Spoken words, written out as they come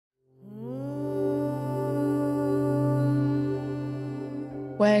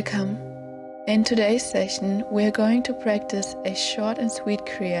Welcome. In today's session, we are going to practice a short and sweet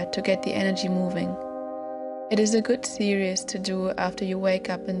Kriya to get the energy moving. It is a good series to do after you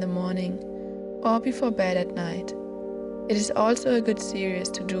wake up in the morning or before bed at night. It is also a good series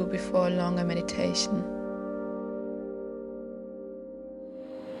to do before a longer meditation.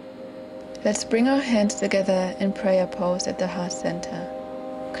 Let's bring our hands together in prayer pose at the heart center.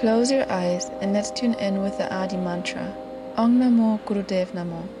 Close your eyes and let's tune in with the Adi mantra, Om Namo Gurudev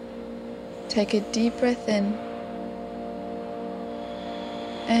Namo. Take a deep breath in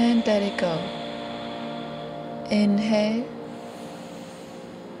and let it go. Inhale,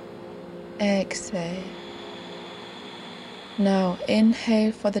 exhale. Now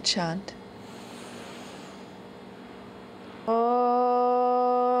inhale for the chant.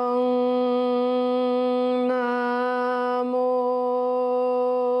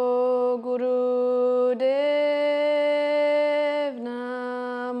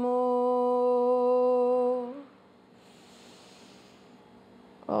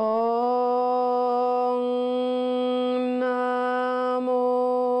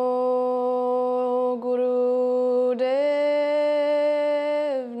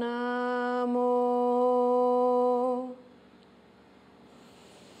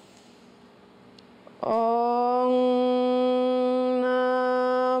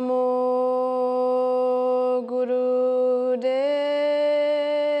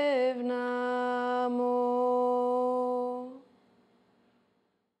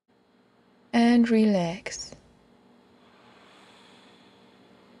 And relax.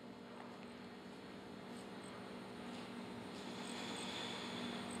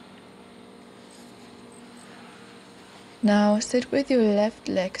 Now sit with your left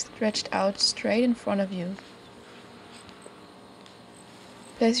leg stretched out straight in front of you.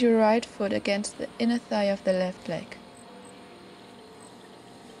 Place your right foot against the inner thigh of the left leg.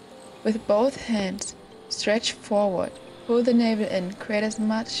 With both hands, stretch forward. Pull the navel in, create as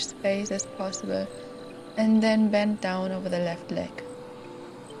much space as possible, and then bend down over the left leg.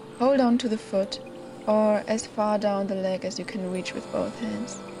 Hold on to the foot, or as far down the leg as you can reach with both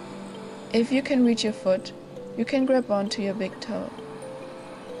hands. If you can reach your foot, you can grab onto your big toe.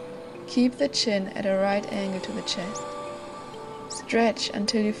 Keep the chin at a right angle to the chest. Stretch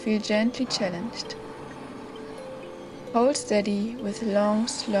until you feel gently challenged. Hold steady with long,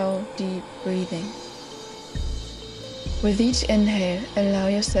 slow, deep breathing. With each inhale, allow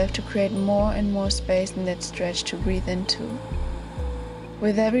yourself to create more and more space in that stretch to breathe into.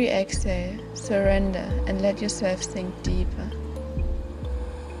 With every exhale, surrender and let yourself sink deeper.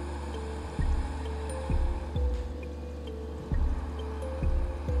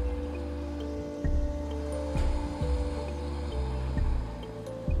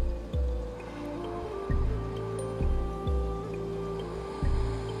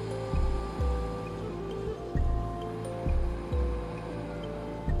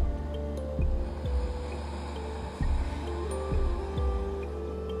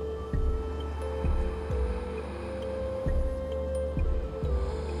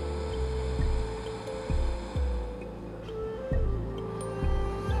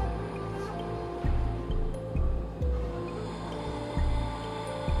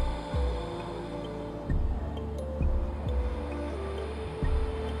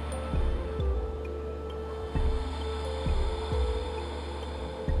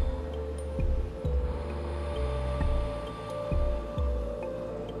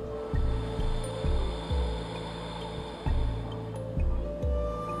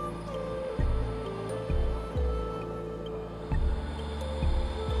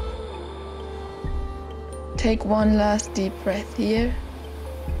 Take one last deep breath here.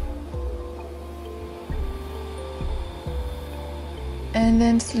 And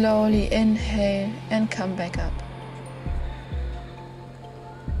then slowly inhale and come back up.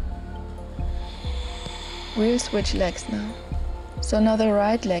 We'll switch legs now. So now the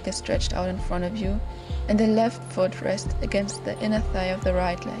right leg is stretched out in front of you and the left foot rests against the inner thigh of the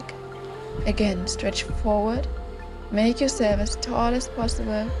right leg. Again, stretch forward, make yourself as tall as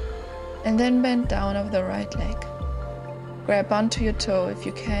possible, and then bend down over the right leg. Grab onto your toe if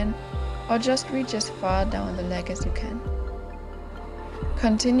you can, or just reach as far down the leg as you can.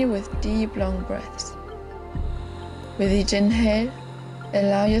 Continue with deep, long breaths. With each inhale,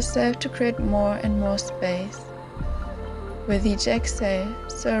 allow yourself to create more and more space. With each exhale,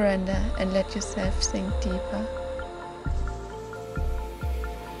 surrender and let yourself sink deeper.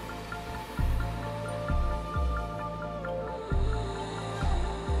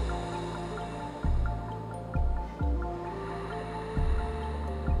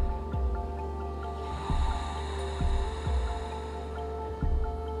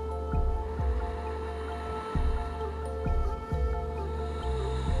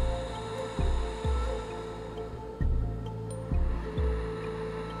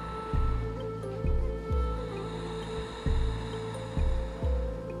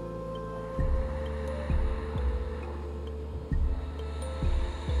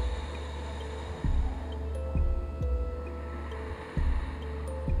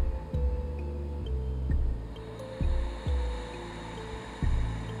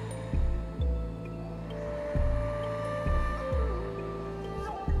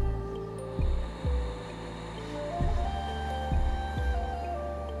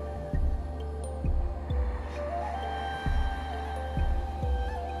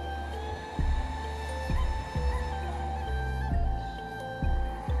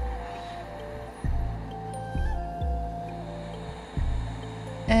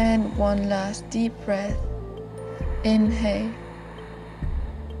 And one last deep breath. Inhale,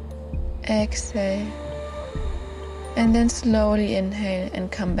 exhale, and then slowly inhale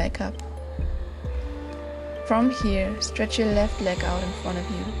and come back up. From here, stretch your left leg out in front of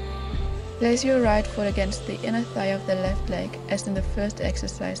you. Place your right foot against the inner thigh of the left leg, as in the first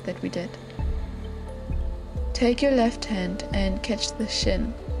exercise that we did. Take your left hand and catch the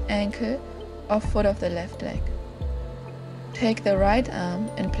shin, ankle, or foot of the left leg. Take the right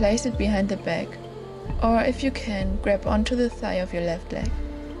arm and place it behind the back, or if you can, grab onto the thigh of your left leg.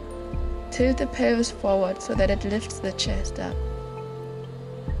 Tilt the pelvis forward so that it lifts the chest up.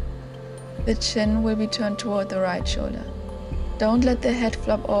 The chin will be turned toward the right shoulder. Don't let the head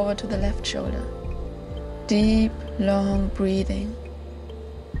flop over to the left shoulder. Deep, long breathing.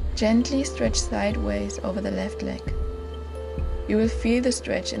 Gently stretch sideways over the left leg. You will feel the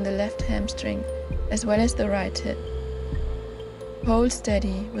stretch in the left hamstring as well as the right hip. Hold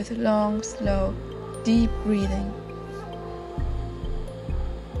steady with long, slow, deep breathing.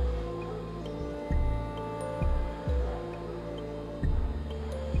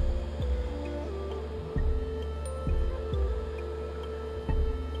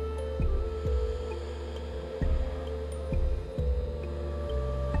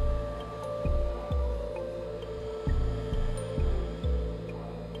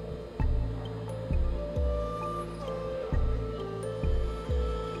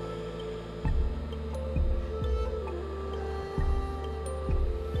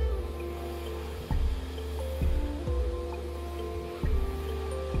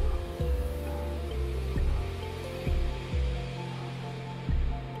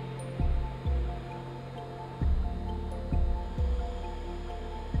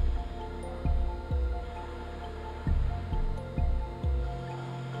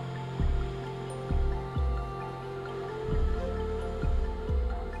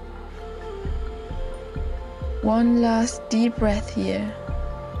 One last deep breath here.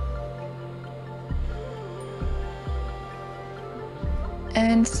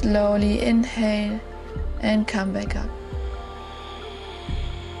 And slowly inhale and come back up.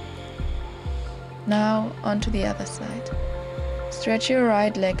 Now onto the other side. Stretch your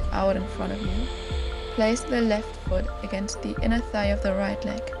right leg out in front of you. Place the left foot against the inner thigh of the right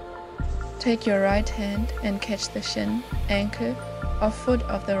leg. Take your right hand and catch the shin, ankle, or foot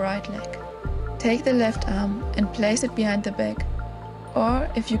of the right leg. Take the left arm and place it behind the back, or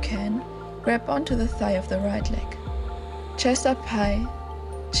if you can, grab onto the thigh of the right leg. Chest up high,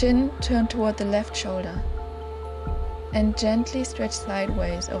 chin turned toward the left shoulder, and gently stretch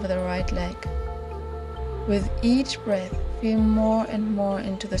sideways over the right leg. With each breath, feel more and more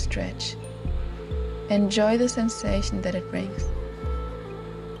into the stretch. Enjoy the sensation that it brings.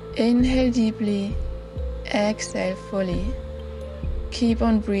 Inhale deeply, exhale fully. Keep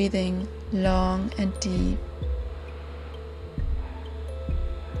on breathing long and deep.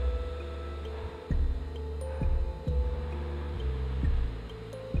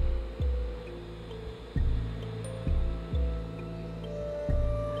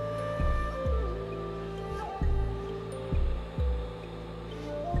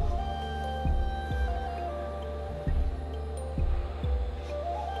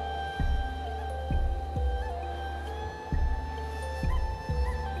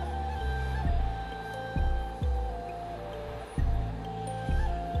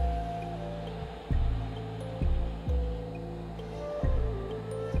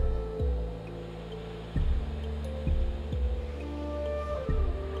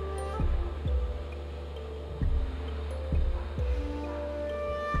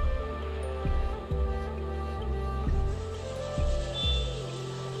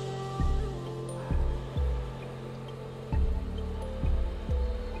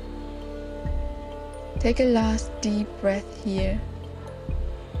 Take a last deep breath here.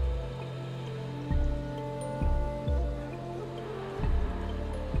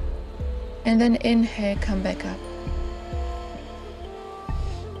 And then inhale, come back up.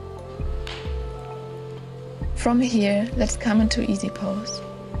 From here, let's come into easy pose.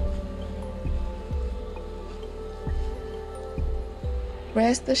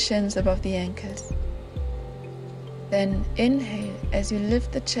 Rest the shins above the ankles. Then inhale as you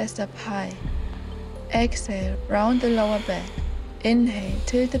lift the chest up high. Exhale, round the lower back. Inhale,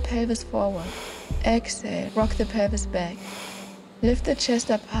 tilt the pelvis forward. Exhale, rock the pelvis back. Lift the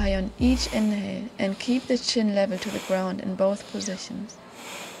chest up high on each inhale and keep the chin level to the ground in both positions.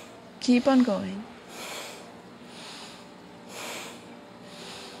 Keep on going.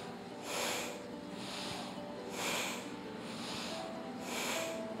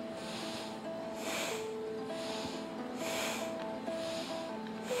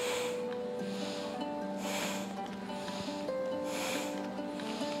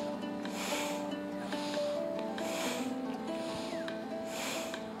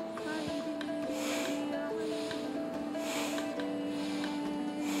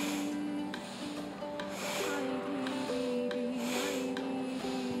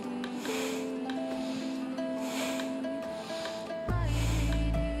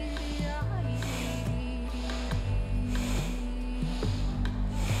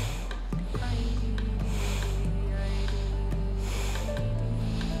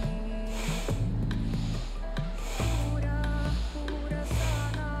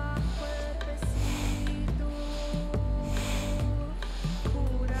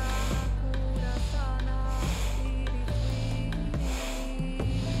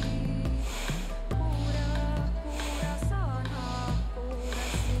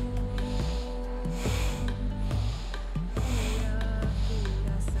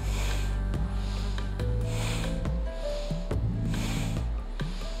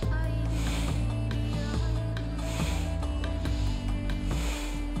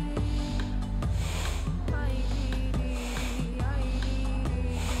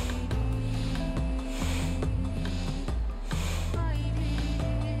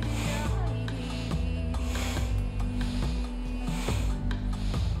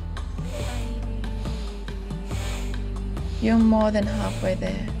 You're more than halfway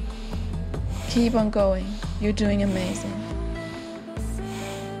there. Keep on going. You're doing amazing.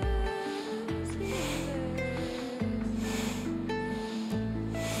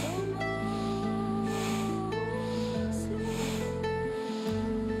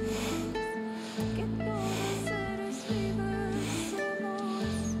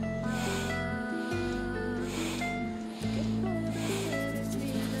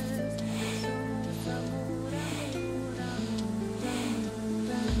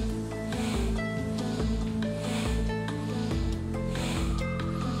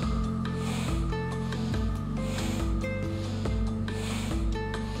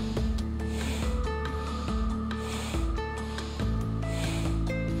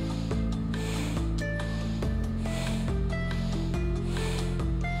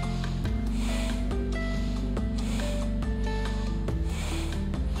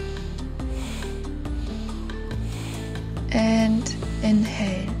 And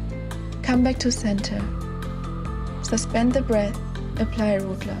inhale. Come back to center. Suspend the breath. Apply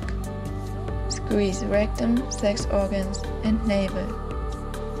root lock. Squeeze rectum, sex organs, and navel.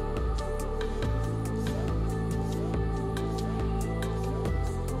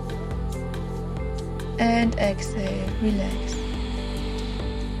 And exhale, relax.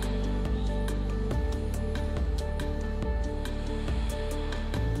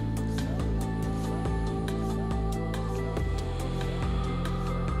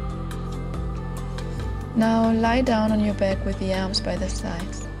 Now lie down on your back with the arms by the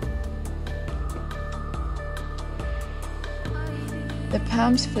sides. The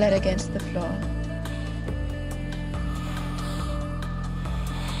palms flat against the floor.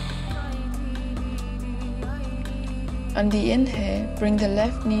 On the inhale, bring the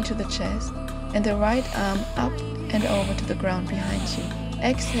left knee to the chest and the right arm up and over to the ground behind you.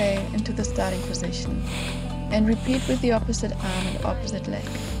 Exhale into the starting position and repeat with the opposite arm and opposite leg.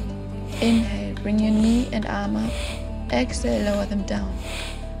 Inhale, bring your knee and arm up. Exhale, lower them down.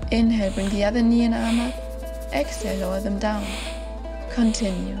 Inhale, bring the other knee and arm up. Exhale, lower them down.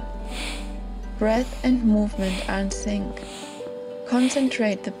 Continue. Breath and movement are in sync.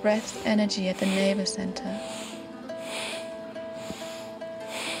 Concentrate the breath's energy at the navel center.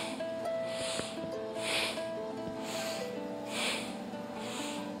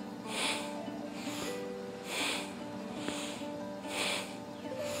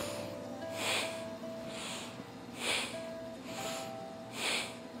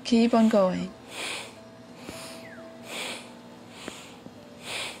 Keep on going.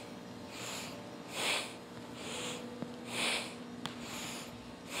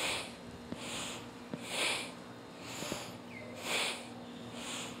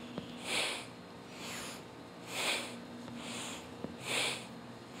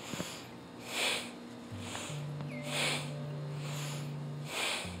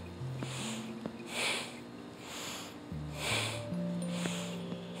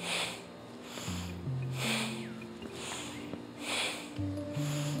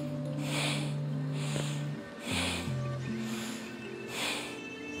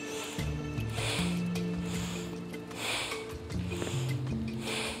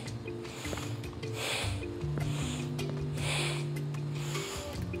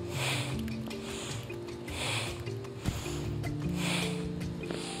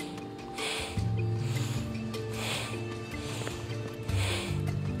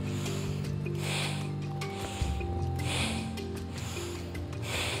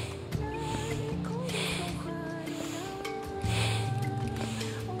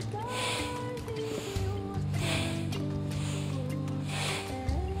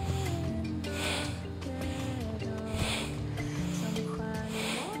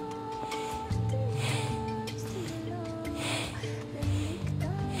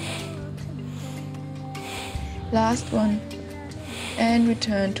 Last one. And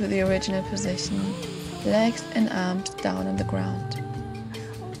return to the original position. Legs and arms down on the ground.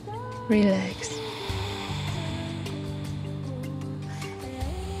 Relax.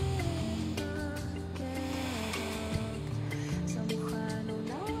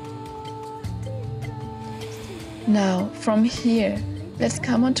 Now, from here, let's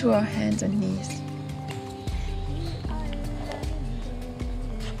come onto our hands and knees.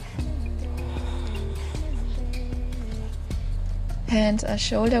 Hands are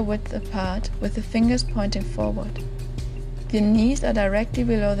shoulder width apart with the fingers pointing forward. The knees are directly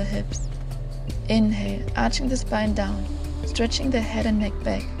below the hips. Inhale, arching the spine down, stretching the head and neck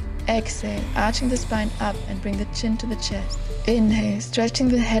back. Exhale, arching the spine up and bring the chin to the chest. Inhale, stretching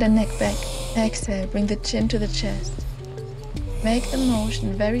the head and neck back. Exhale, bring the chin to the chest. Make the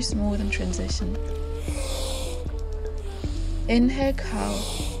motion very smooth in transition. Inhale cow,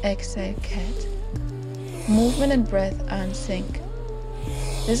 exhale cat. Movement and breath are in sync.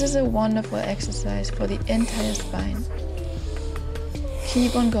 This is a wonderful exercise for the entire spine.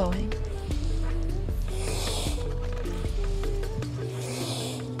 Keep on going.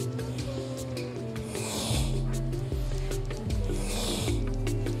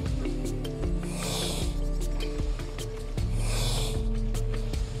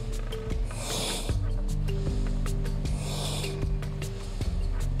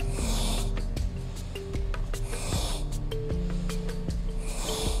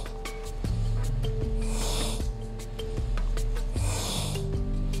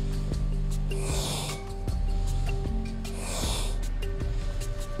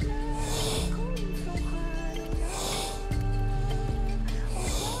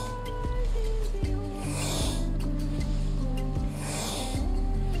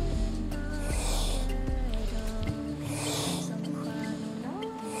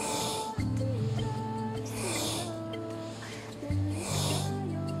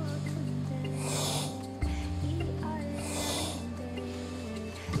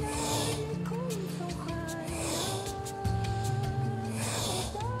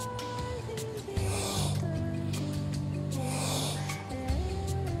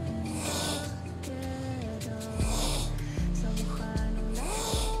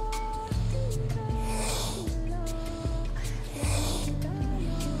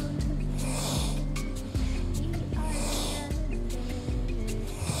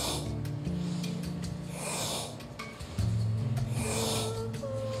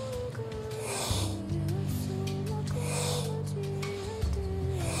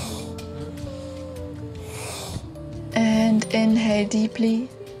 And inhale deeply,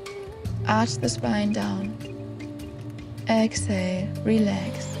 arch the spine down. Exhale,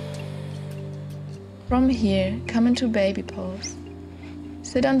 relax. From here, come into baby pose.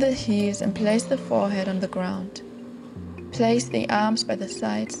 Sit on the heels and place the forehead on the ground. Place the arms by the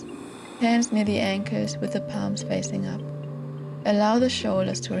sides, hands near the ankles with the palms facing up. Allow the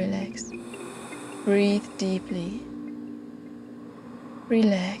shoulders to relax. Breathe deeply.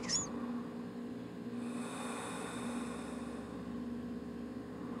 Relax.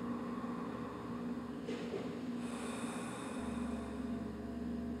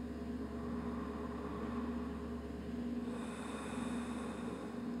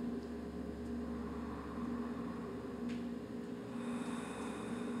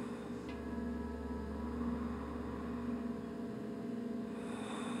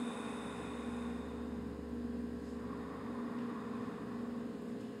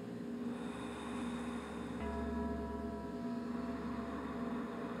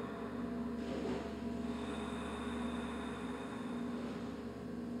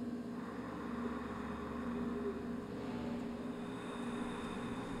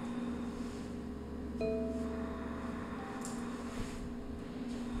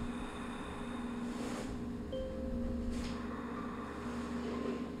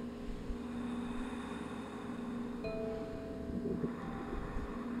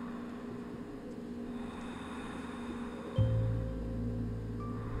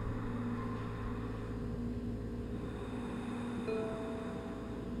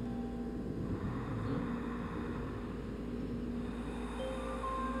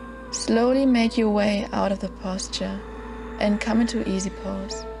 Slowly make your way out of the posture and come into easy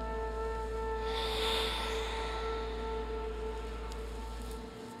pose.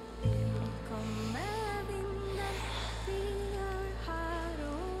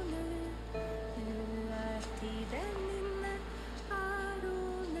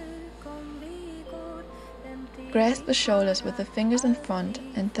 Grasp the shoulders with the fingers in front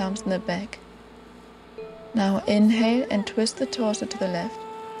and thumbs in the back. Now inhale and twist the torso to the left.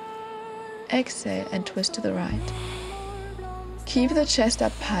 Exhale and twist to the right. Keep the chest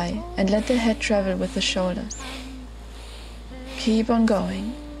up high and let the head travel with the shoulders. Keep on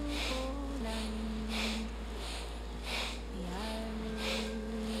going.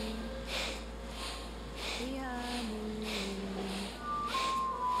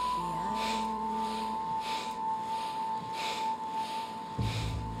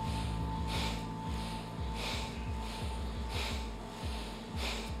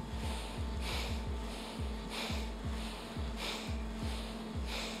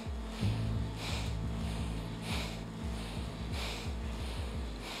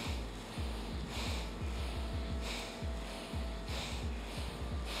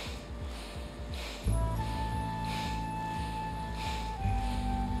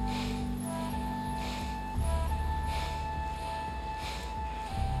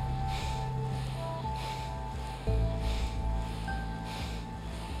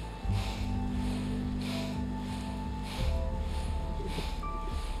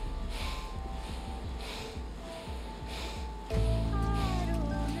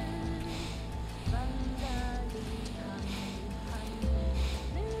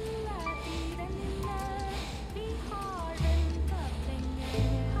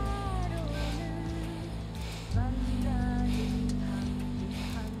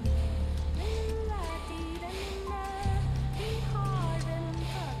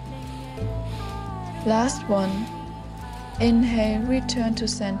 Last one. Inhale, return to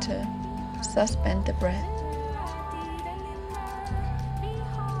center. Suspend the breath.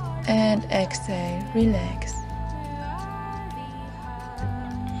 And exhale, relax.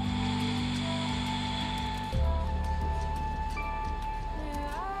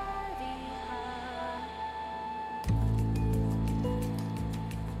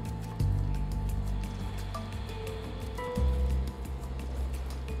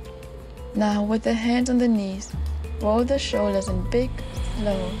 Now, with the hands on the knees, roll the shoulders in big,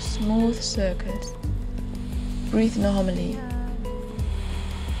 slow, smooth circles. Breathe normally.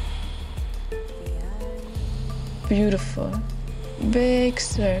 Beautiful. Big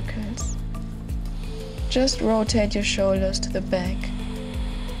circles. Just rotate your shoulders to the back.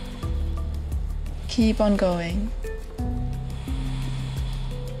 Keep on going.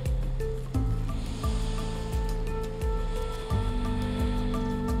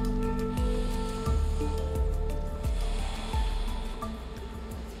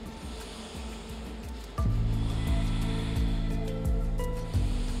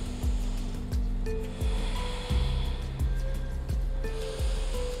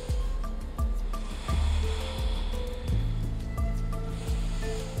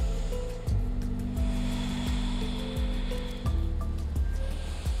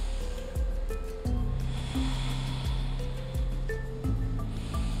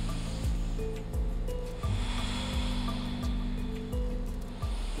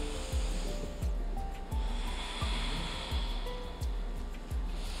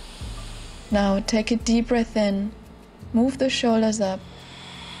 Now take a deep breath in, move the shoulders up,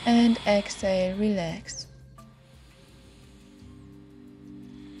 and exhale, relax.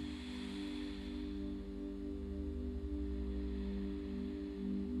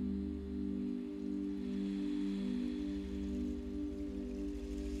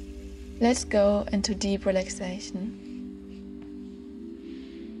 Let's go into deep relaxation.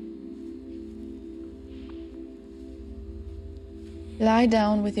 Lie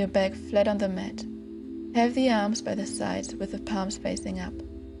down with your back flat on the mat. Have the arms by the sides with the palms facing up.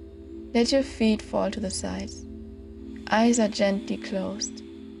 Let your feet fall to the sides. Eyes are gently closed.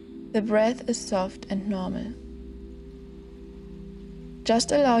 The breath is soft and normal.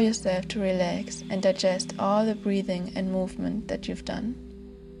 Just allow yourself to relax and digest all the breathing and movement that you've done.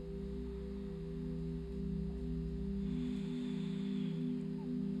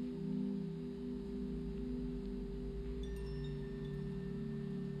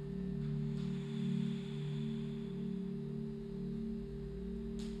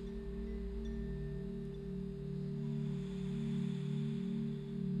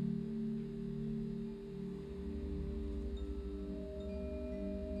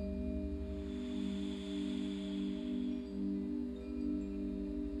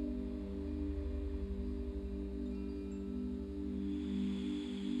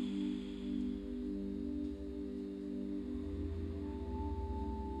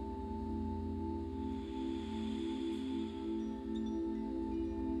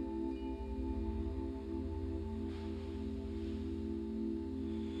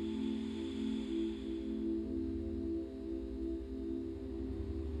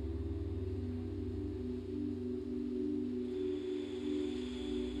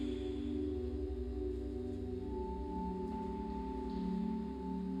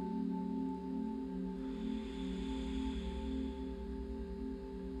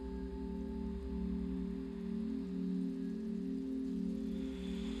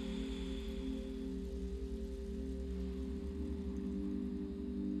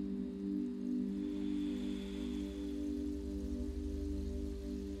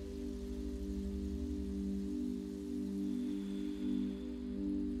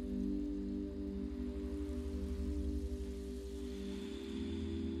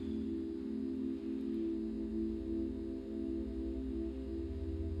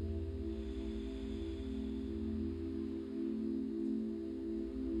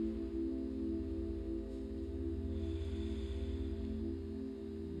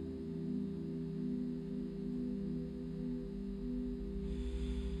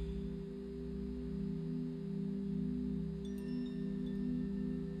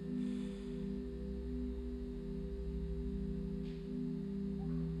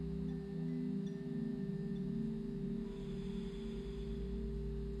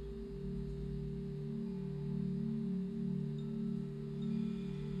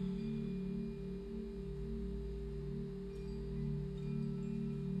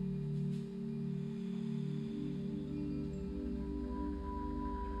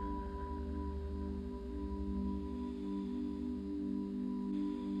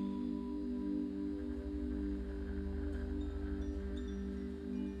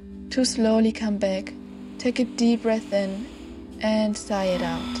 To slowly come back, take a deep breath in and sigh it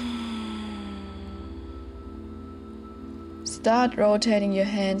out. Start rotating your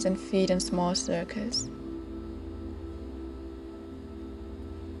hands and feet in small circles.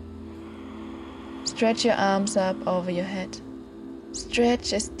 Stretch your arms up over your head.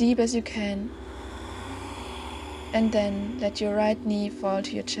 Stretch as deep as you can. And then let your right knee fall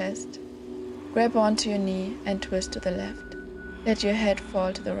to your chest. Grab onto your knee and twist to the left. Let your head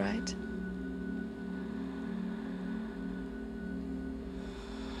fall to the right.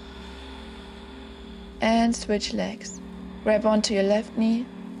 And switch legs. Grab onto your left knee,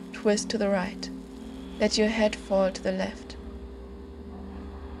 twist to the right. Let your head fall to the left.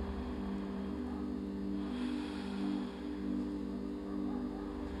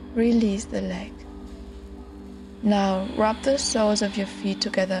 Release the leg. Now rub the soles of your feet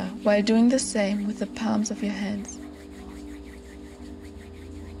together while doing the same with the palms of your hands.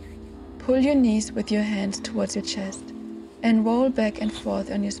 Pull your knees with your hands towards your chest and roll back and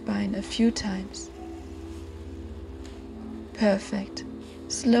forth on your spine a few times. Perfect.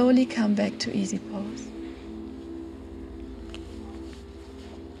 Slowly come back to easy pose.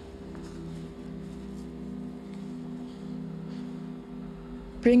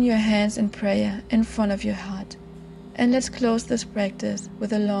 Bring your hands in prayer in front of your heart, and let's close this practice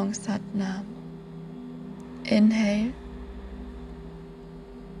with a long Sat Nam. Inhale.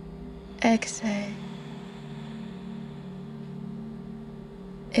 Exhale.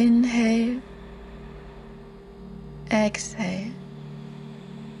 Inhale. Exhale.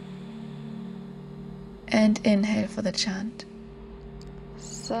 And inhale for the chant.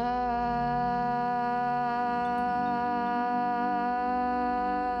 Sat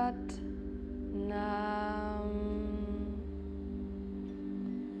Nam.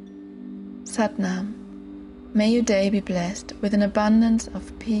 Sat Nam. May your day be blessed with an abundance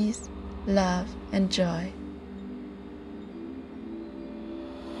of peace, love, and joy.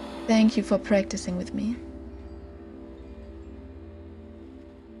 Thank you for practicing with me.